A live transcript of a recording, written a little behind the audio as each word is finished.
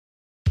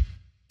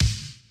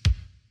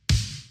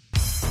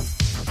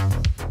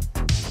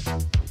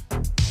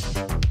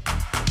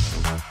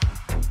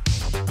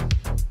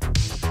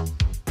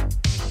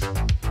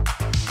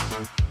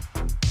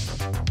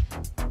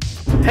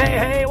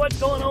Hey, what's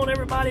going on,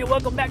 everybody?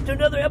 Welcome back to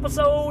another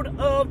episode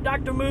of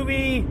Dr.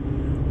 Movie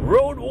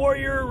Road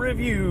Warrior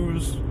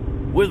Reviews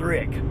with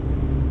Rick.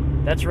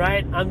 That's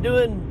right, I'm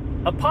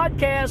doing a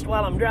podcast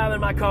while I'm driving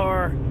my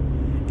car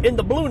in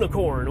the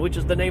Bluenicorn, which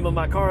is the name of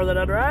my car that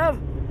I drive,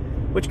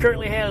 which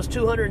currently has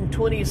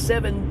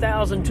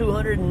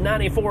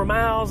 227,294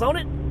 miles on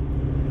it,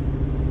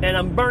 and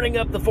I'm burning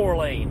up the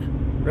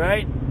 4-lane,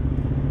 right?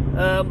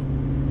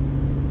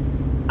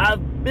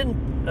 I've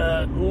been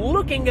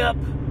looking up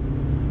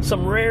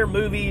some rare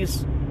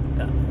movies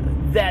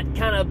that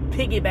kind of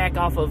piggyback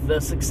off of the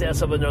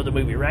success of another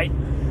movie, right?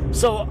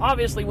 So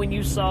obviously when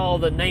you saw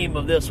the name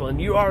of this one,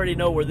 you already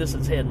know where this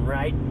is heading,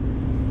 right?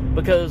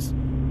 Because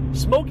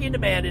Smokey and the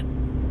Bandit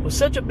was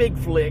such a big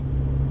flick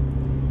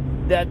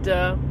that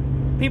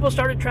people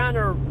started trying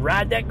to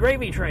ride that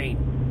gravy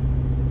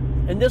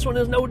train. And this one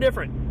is no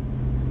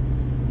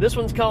different. This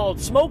one's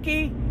called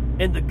Smokey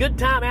and the Good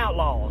Time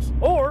Outlaws,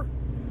 or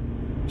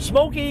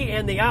Smokey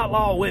and the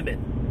Outlaw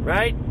Women,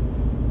 right?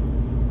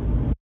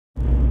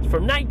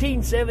 From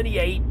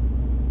 1978,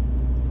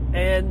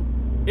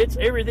 and it's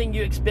everything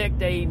you expect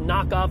a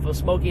knockoff of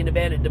Smokey and the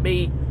Bandit to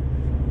be,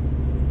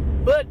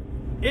 but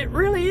it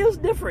really is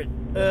different.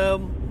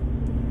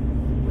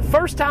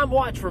 First time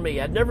watch for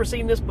me. I'd never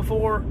seen this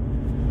before,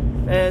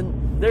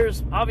 and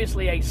there's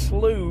obviously a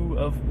slew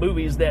of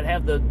movies that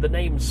have the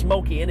name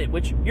Smokey in it,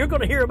 which you're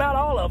going to hear about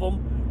all of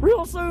them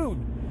real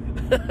soon.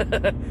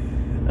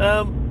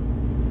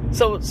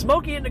 So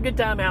Smokey and the Good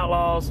Time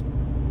Outlaws.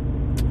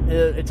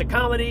 It's a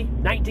comedy,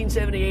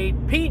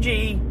 1978,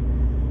 PG.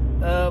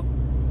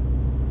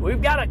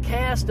 We've got a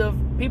cast of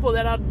people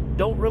that I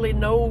don't really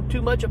know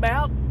too much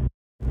about.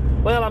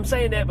 Well, I'm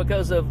saying that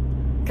because of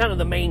kind of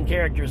the main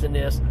characters in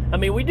this. I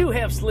mean, we do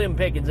have Slim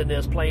Pickens in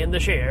this playing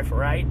the sheriff,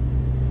 right?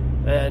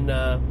 And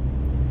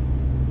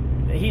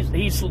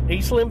he's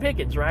Slim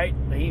Pickens, right?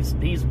 He's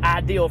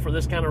ideal for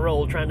this kind of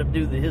role, trying to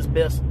do his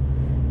best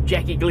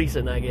Jackie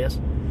Gleason, I guess.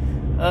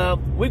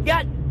 We've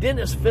got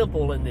Dennis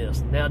Fimple in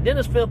this. Now,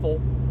 Dennis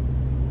Fimple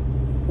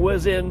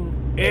was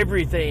in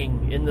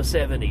everything in the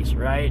 70s,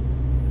 right?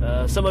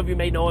 Some of you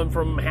may know him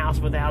from House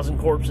of a Thousand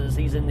Corpses.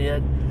 He's in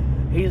it.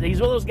 He's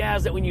one of those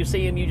guys that when you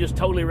see him, you just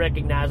totally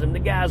recognize him. The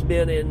guy's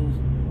been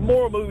in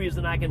more movies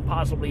than I can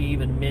possibly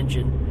even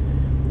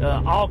mention.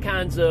 All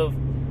kinds of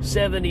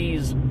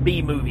 70s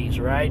B movies,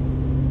 right?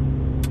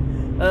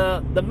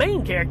 The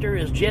main character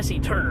is Jesse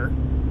Turner,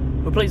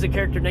 who plays a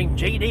character named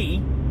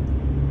J.D.,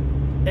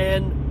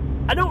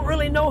 and I don't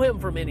really know him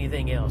from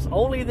anything else,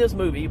 only this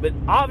movie, but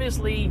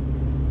obviously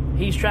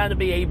he's trying to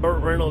be a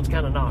Burt Reynolds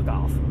kind of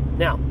knockoff.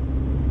 Now,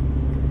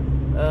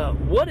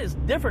 what is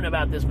different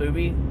about this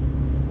movie,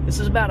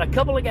 this is about a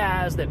couple of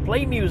guys that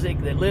play music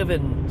that live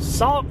in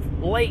Salt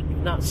Flat,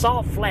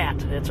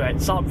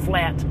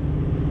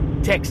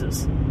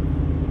 Texas.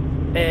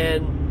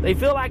 And they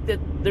feel like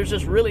that there's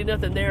just really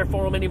nothing there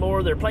for them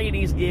anymore. They're playing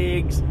these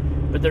gigs,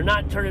 but they're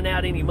not turning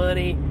out any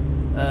money.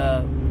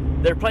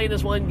 They're playing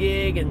this one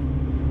gig,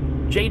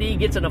 and JD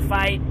gets in a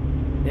fight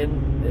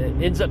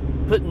and ends up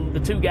putting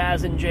the two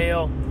guys in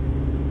jail.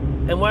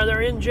 And while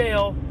they're in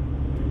jail,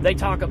 they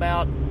talk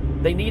about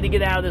they need to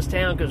get out of this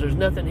town because there's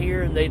nothing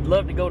here, and they'd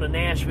love to go to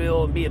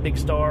Nashville and be a big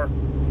star.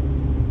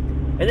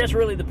 And that's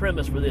really the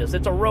premise for this.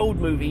 It's a road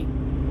movie,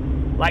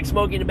 like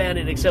Smokey and the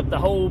Bandit, except the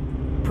whole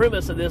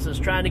premise of this is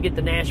trying to get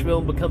to Nashville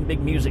and become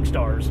big music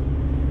stars.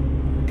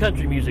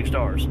 Country music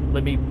stars,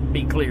 let me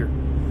be clear.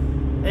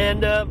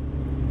 And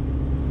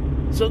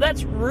so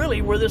that's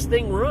really where this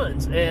thing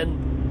runs.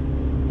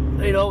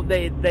 And, you know,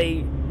 they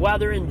while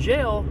they're in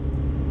jail,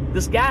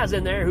 this guy's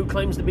in there who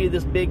claims to be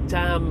this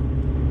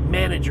big-time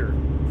manager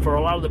for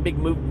a lot of the big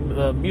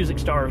music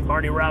stars,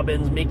 Marty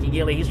Robbins, Mickey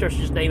Gilley. He starts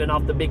just naming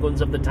off the big ones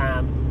of the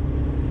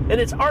time.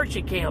 And it's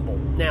Archie Campbell.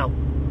 Now,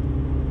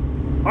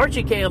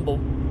 Archie Campbell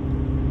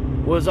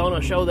was on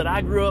a show that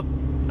I grew up,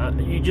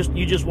 you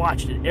just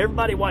watched it.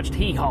 Everybody watched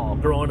Hee Haw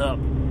growing up.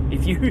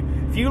 If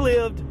you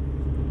lived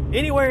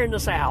anywhere in the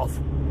South,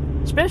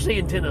 especially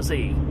in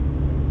Tennessee,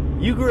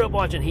 you grew up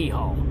watching Hee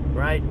Haw,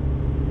 right?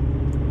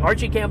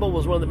 Archie Campbell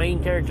was one of the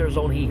main characters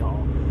on Hee Haw.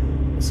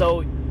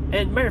 So,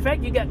 and matter of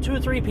fact, you got 2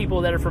 or 3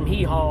 people that are from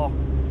Hee Haw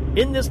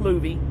in this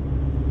movie,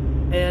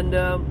 and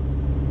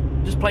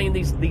just playing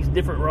these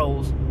different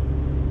roles.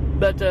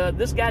 But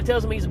this guy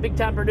tells him he's a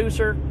big-time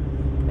producer,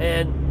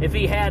 and if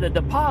he had a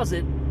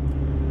deposit,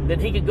 then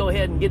he could go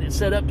ahead and get it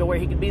set up to where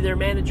he could be their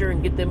manager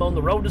and get them on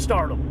the road to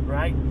stardom,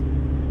 right?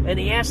 And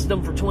he asks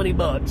them for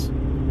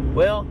 $20.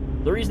 Well,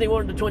 the reason he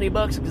wanted the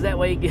 $20 is because that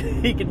way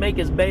he could make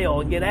his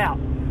bail and get out.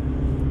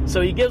 So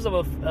he gives them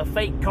a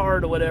fake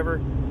card or whatever,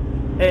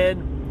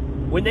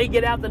 and when they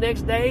get out the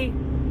next day,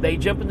 they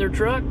jump in their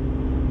truck,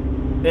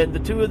 and the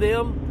 2 of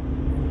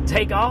them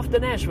take off to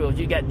Nashville.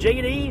 You got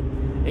J.D.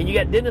 and you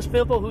got Dennis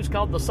Fimple, who's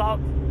called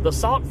the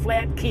Salt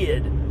Flat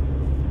Kid,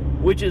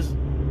 which is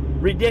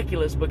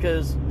ridiculous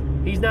because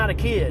he's not a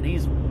kid.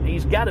 He's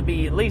got to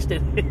be at least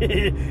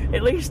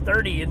at least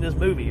 30 in this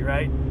movie,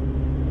 right?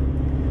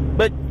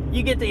 But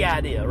you get the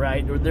idea,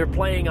 right? They're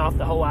playing off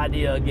the whole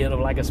idea again of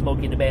like a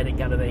Smokey and the Bandit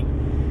kind of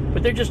thing.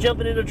 But they're just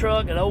jumping in a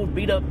truck, an old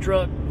beat-up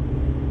truck,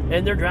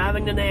 and they're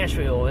driving to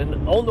Nashville.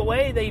 And on the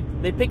way,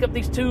 they pick up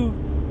these two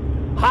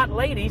hot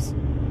ladies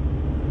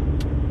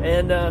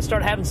and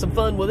start having some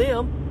fun with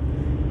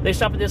them. They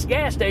stop at this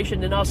gas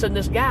station, and all of a sudden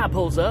this guy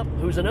pulls up,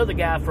 who's another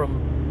guy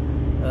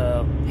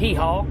from Hee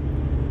Haw.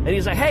 And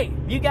he's like, hey,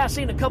 you guys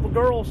seen a couple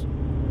girls?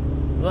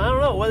 Well, I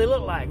don't know what they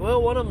look like.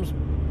 Well, one of them's,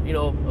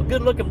 a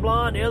good-looking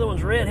blonde. The other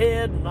one's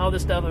redhead and all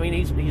this stuff. I mean,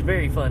 he's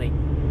very funny.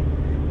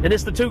 And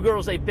it's the two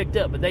girls they picked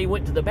up, but they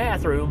went to the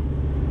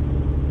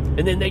bathroom.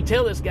 And then they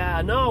tell this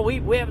guy, no, we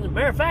haven't.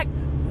 Matter of fact,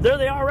 there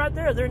they are right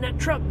there. They're in that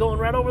truck going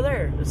right over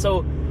there. And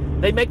so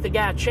they make the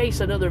guy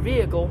chase another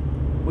vehicle,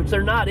 which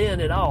they're not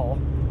in at all,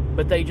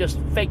 but they just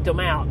faked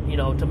them out,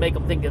 to make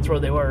them think that's where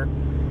they were.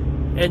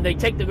 And they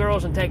take the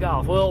girls and take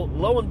off. Well,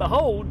 lo and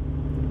behold,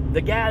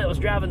 the guy that was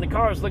driving the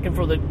car is looking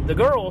for the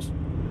girls.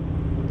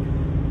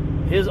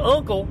 His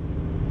uncle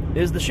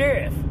is the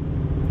sheriff.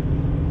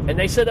 And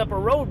they set up a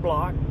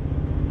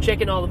roadblock,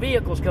 checking all the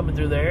vehicles coming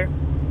through there.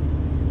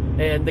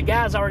 And the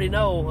guys already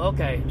know,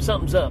 okay,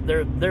 something's up.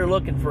 They're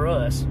looking for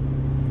us.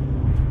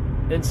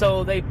 And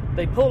so they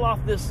pull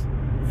off this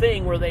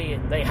thing where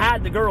they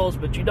hide the girls,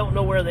 but you don't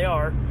know where they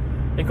are.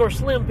 And of course,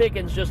 Slim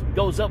Pickens just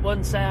goes up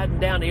one side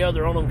and down the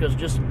other on them, because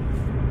just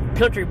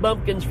country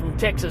bumpkins from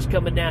Texas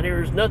coming down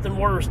here is nothing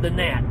worse than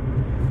that.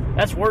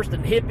 That's worse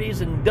than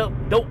hippies and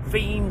dope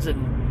fiends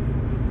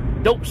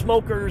and dope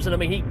smokers. And I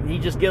mean, he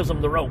just gives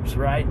them the ropes,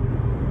 right?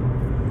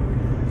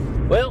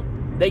 Well,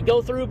 they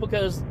go through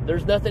because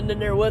there's nothing in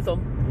there with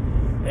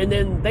them. And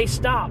then they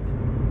stop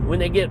when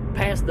they get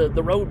past the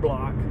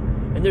roadblock.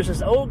 And there's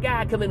this old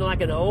guy coming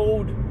like an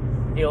old,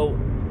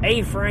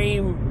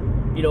 A-frame,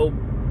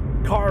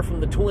 car from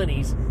the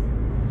 20s.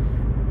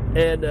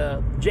 And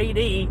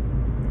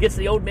JD gets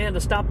the old man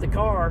to stop the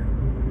car.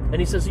 And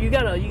he says, you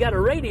got a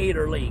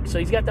radiator leak. So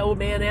he's got the old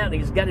man out and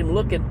he's got him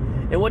looking.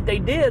 And what they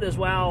did is,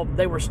 while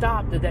they were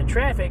stopped at that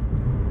traffic,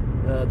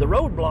 the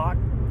roadblock,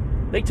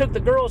 they took the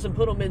girls and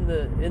put them in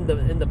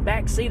the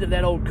back seat of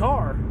that old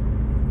car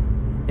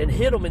and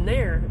hid them in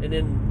there. And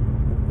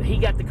then he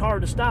got the car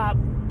to stop,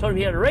 told him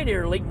he had a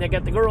radiator leak, and they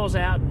got the girls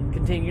out and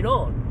continued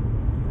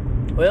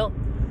on. Well,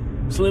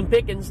 Slim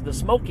Pickens, the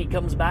Smoky,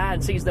 comes by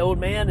and sees the old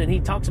man, and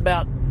he talks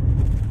about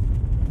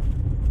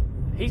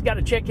he's got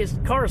to check his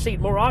car seat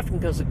more often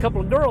because a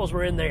couple of girls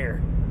were in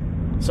there.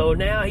 So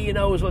now he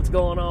knows what's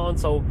going on.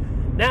 So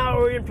now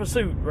we're in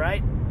pursuit,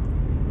 right?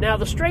 Now,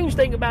 the strange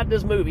thing about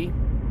this movie,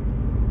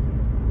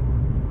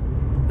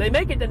 they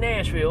make it to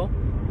Nashville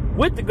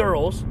with the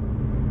girls,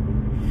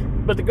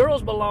 but the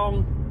girls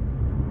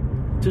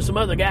belong to some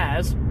other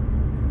guys,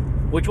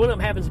 which one of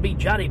them happens to be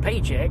Johnny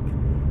Paycheck,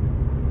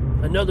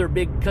 another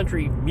big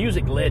country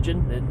music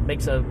legend that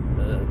makes a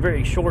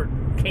very short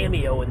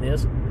cameo in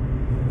this.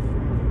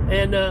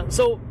 And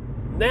so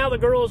now the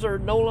girls are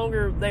no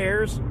longer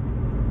theirs,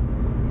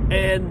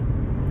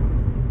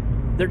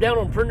 and they're down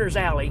on Printer's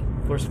Alley.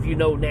 Of course, if you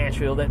know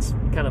Nashville, that's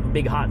kind of a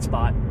big hot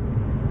spot.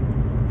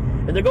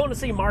 And they're going to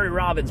see Marty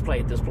Robbins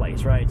play at this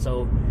place, right?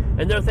 So,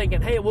 and they're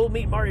thinking, hey, we'll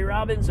meet Marty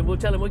Robbins and we'll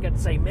tell him we got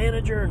the same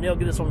manager and they'll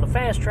get us on the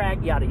fast track,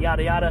 yada,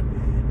 yada, yada.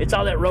 It's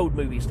all that road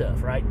movie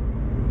stuff, right?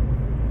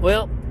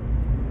 Well,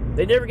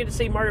 they never get to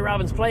see Marty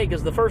Robbins play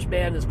because the first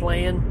band is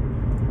playing.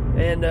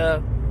 And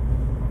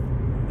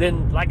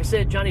then, like I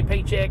said, Johnny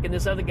Paycheck and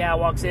this other guy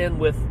walks in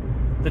with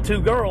the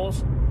two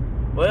girls.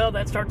 Well,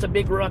 that starts a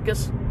big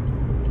ruckus.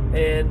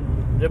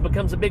 And there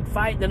becomes a big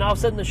fight. And then all of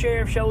a sudden the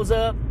sheriff shows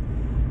up.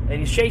 And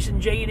he's chasing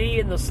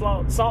JD and the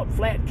Salt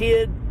Flat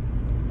Kid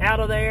out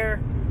of there.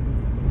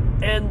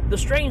 And the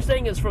strange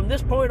thing is, from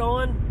this point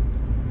on,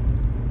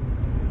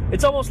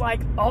 it's almost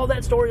like all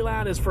that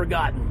storyline is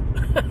forgotten.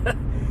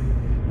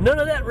 None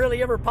of that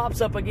really ever pops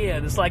up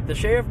again. It's like the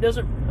sheriff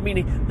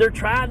doesn't, they're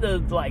trying to,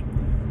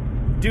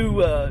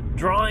 do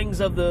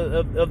drawings of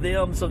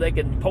them so they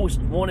can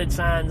post wanted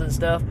signs and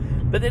stuff.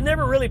 But they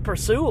never really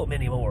pursue them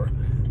anymore.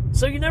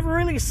 So you never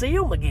really see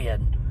them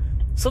again.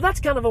 So that's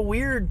kind of a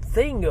weird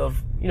thing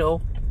of,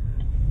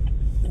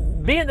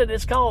 being that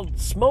it's called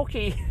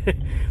Smokey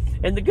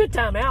and the Good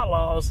Time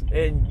Outlaws,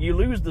 and you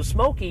lose the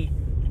Smokey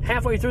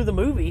halfway through the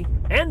movie,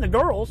 and the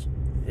girls,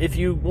 if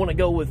you want to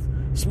go with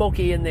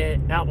Smokey and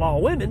the Outlaw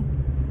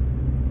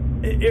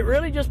Women, it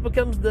really just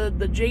becomes the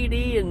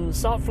JD and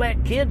Salt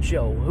Flat Kid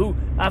show, who,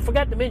 I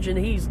forgot to mention,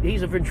 he's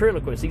a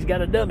ventriloquist. He's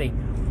got a dummy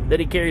that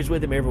he carries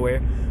with him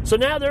everywhere. So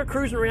now they're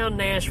cruising around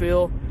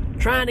Nashville,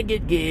 trying to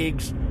get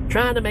gigs,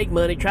 trying to make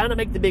money, trying to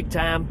make the big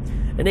time,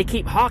 and they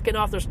keep hawking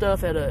off their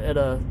stuff at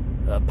a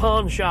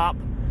pawn shop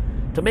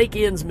to make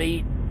ends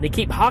meet. They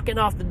keep hawking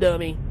off the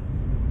dummy,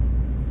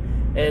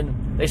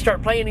 and they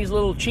start playing these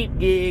little cheap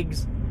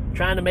gigs,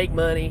 trying to make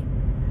money,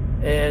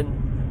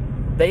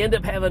 and they end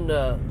up having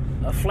a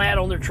flat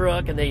on their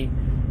truck, and they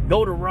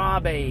go to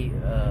rob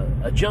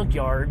a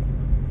junkyard.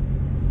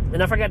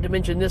 And I forgot to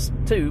mention this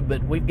too,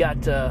 but we've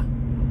got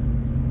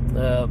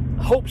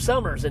Hope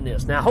Summers in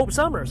this. Now, Hope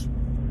Summers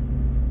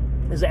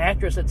is an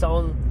actress that's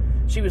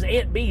she was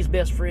Aunt Bee's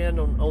best friend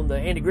on the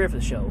Andy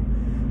Griffith Show.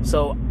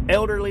 So,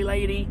 elderly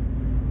lady,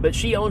 but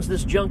she owns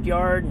this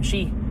junkyard, and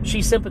she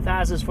she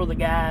sympathizes for the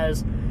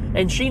guys,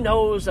 and she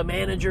knows a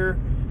manager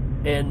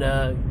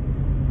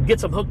and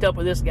gets them hooked up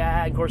with this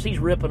guy. Of course, he's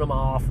ripping them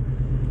off.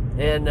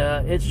 And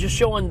it's just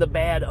showing the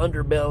bad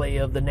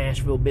underbelly of the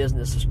Nashville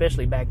business,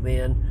 especially back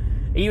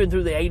then, even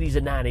through the 80s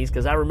and 90s,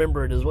 because I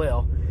remember it as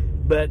well.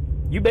 But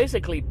you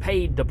basically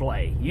paid to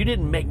play. You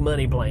didn't make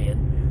money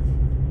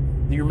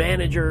playing. Your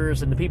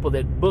managers and the people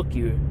that book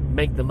you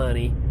make the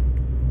money,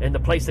 and the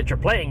place that you're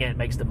playing at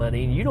makes the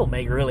money, and you don't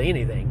make really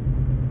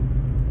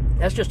anything.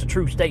 That's just a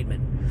true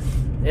statement.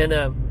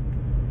 And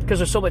because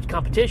there's so much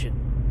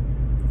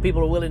competition,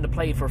 people are willing to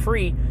play for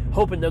free,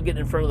 hoping they'll get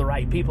in front of the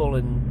right people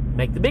and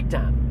make the big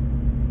time.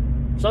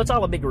 So it's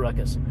all a big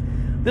ruckus.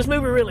 This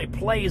movie really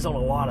plays on a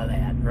lot of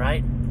that,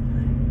 right?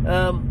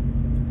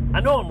 I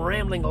know I'm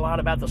rambling a lot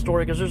about the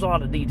story because there's a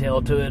lot of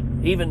detail to it,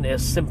 even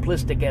as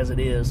simplistic as it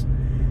is.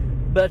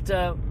 But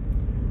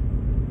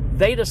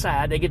they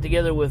decide, they get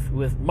together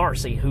with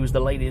Marcy, who's the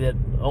lady that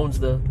owns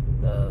the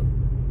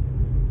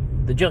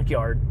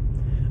junkyard,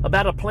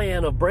 about a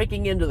plan of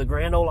breaking into the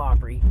Grand Ole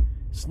Opry,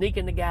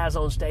 sneaking the guys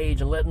on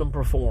stage and letting them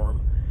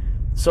perform.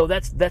 So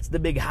that's the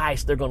big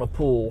heist they're going to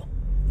pull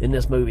in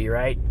this movie,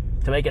 right?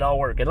 To make it all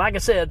work. And like I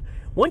said,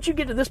 once you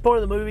get to this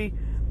point of the movie,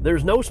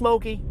 there's no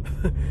Smokey,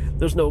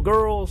 there's no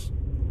girls.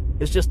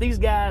 It's just these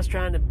guys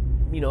trying to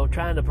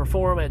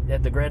perform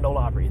at the Grand Ole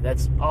Opry.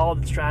 That's all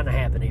that's trying to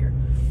happen here.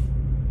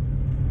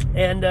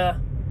 And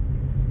I'm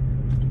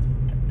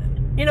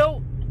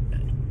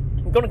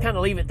going to kind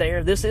of leave it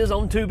there. This is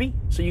on Tubi,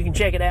 so you can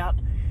check it out.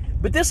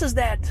 But this is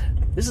that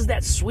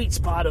sweet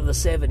spot of the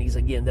 70s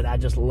again that I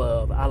just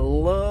love. I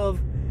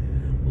love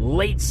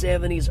late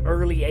 70s,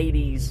 early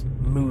 80s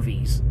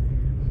movies.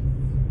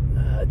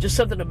 Just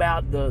something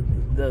about the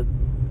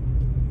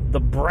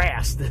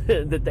brass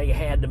that they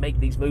had to make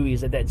these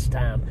movies at that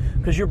time.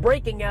 Because you're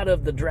breaking out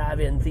of the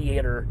drive-in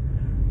theater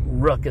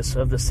ruckus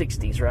of the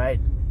 60s, right?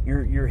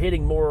 You're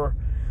hitting more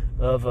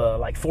of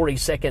like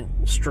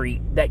 42nd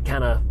Street, that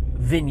kind of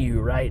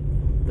venue, right?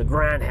 The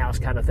grindhouse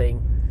kind of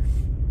thing.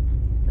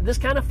 This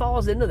kind of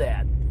falls into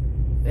that.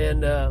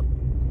 And I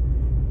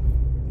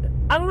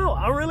don't know.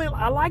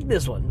 I like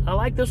this one. I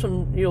like this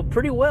one,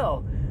 pretty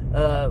well.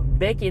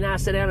 Becky and I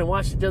sat down and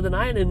watched it the other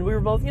night, and we were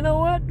both, you know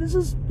what? This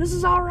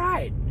is all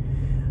right.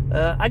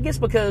 I guess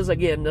because,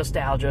 again,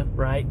 nostalgia,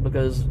 right?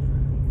 Because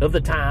of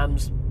the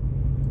times,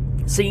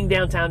 seeing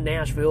downtown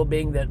Nashville,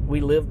 being that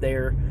we lived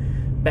there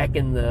back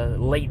in the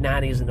late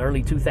 90s and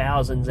early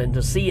 2000s, and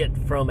to see it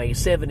from a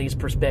 70s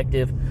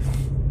perspective,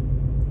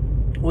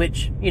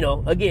 which,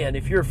 again,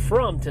 if you're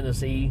from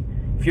Tennessee,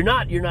 if you're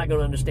not going to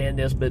understand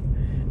this, but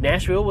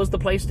Nashville was the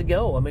place to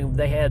go. I mean,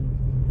 they had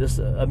this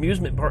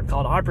amusement park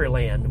called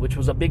Opryland, which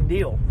was a big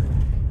deal.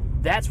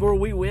 That's where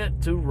we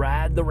went to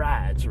ride the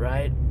rides,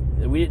 right?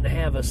 We didn't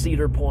have a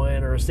Cedar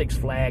Point or a Six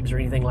Flags or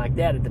anything like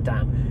that at the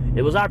time.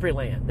 It was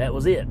Opryland. That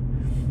was it.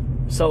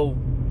 So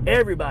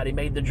everybody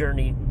made the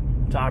journey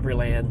to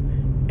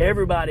Opryland.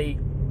 Everybody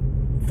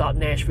thought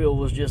Nashville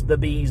was just the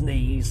bee's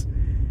knees,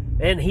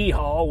 and Hee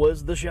Haw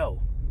was the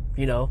show,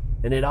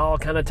 and it all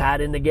kind of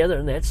tied in together,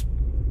 and that's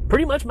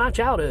pretty much my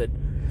childhood.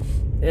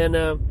 And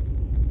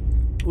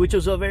which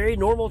was a very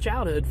normal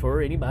childhood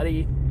for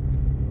anybody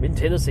in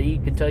Tennessee,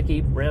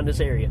 Kentucky, around this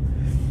area.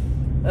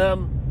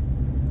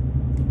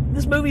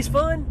 This movie's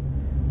fun.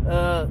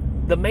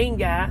 The main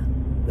guy,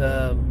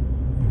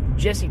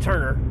 Jesse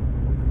Turner,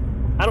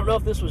 I don't know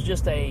if this was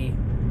just a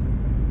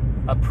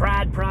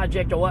pride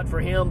project or what for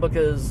him,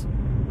 because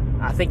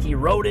I think he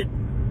wrote it,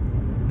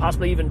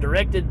 possibly even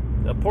directed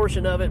a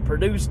portion of it,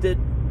 produced it,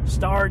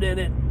 starred in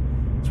it.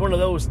 It's one of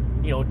those,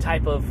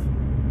 type of,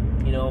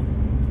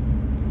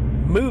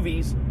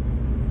 movies,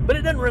 but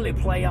it doesn't really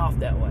play off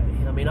that way.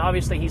 I mean,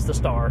 obviously he's the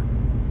star,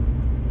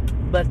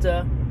 but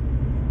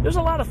there's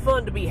a lot of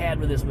fun to be had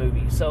with this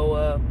movie.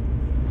 So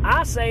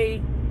I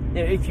say,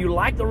 if you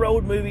like the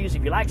road movies,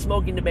 if you like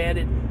Smokey and the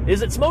Bandit,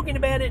 is it Smokey and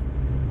the Bandit?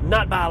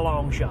 Not by a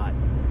long shot.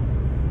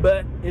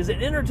 But is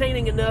it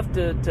entertaining enough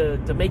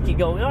to make you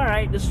go, all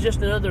right, this is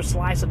just another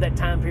slice of that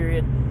time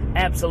period?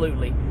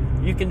 Absolutely.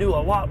 You can do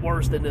a lot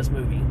worse than this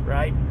movie,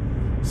 right?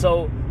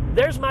 So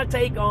there's my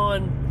take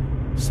on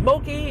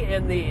Smokey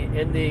and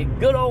the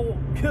good old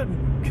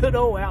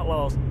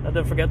Outlaws. I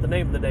done forgot the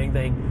name of the dang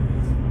thing.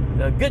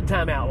 Good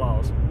Time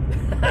Outlaws.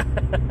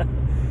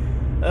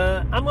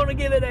 I'm gonna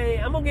give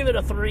it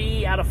a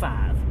 3 out of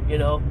 5.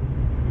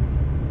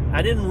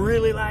 I didn't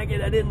really like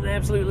it. I didn't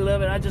absolutely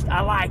love it.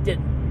 I liked it,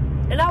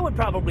 and I would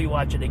probably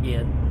watch it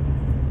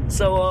again.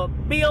 So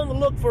be on the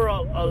look for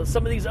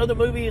some of these other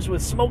movies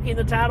with Smokey in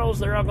the titles.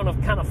 They're all going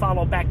to kind of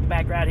follow back to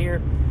back right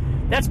here.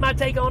 That's my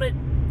take on it.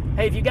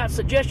 Hey, if you got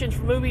suggestions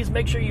for movies,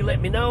 make sure you let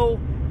me know.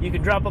 You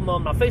can drop them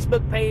on my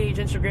Facebook page,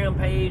 Instagram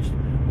page,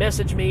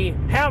 message me,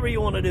 however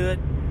you want to do it.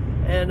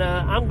 And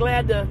I'm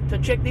glad to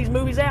check these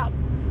movies out.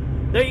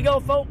 There you go,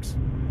 folks.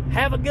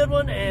 Have a good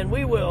one, and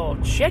we will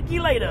check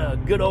you later,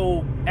 good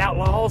old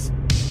Outlaws.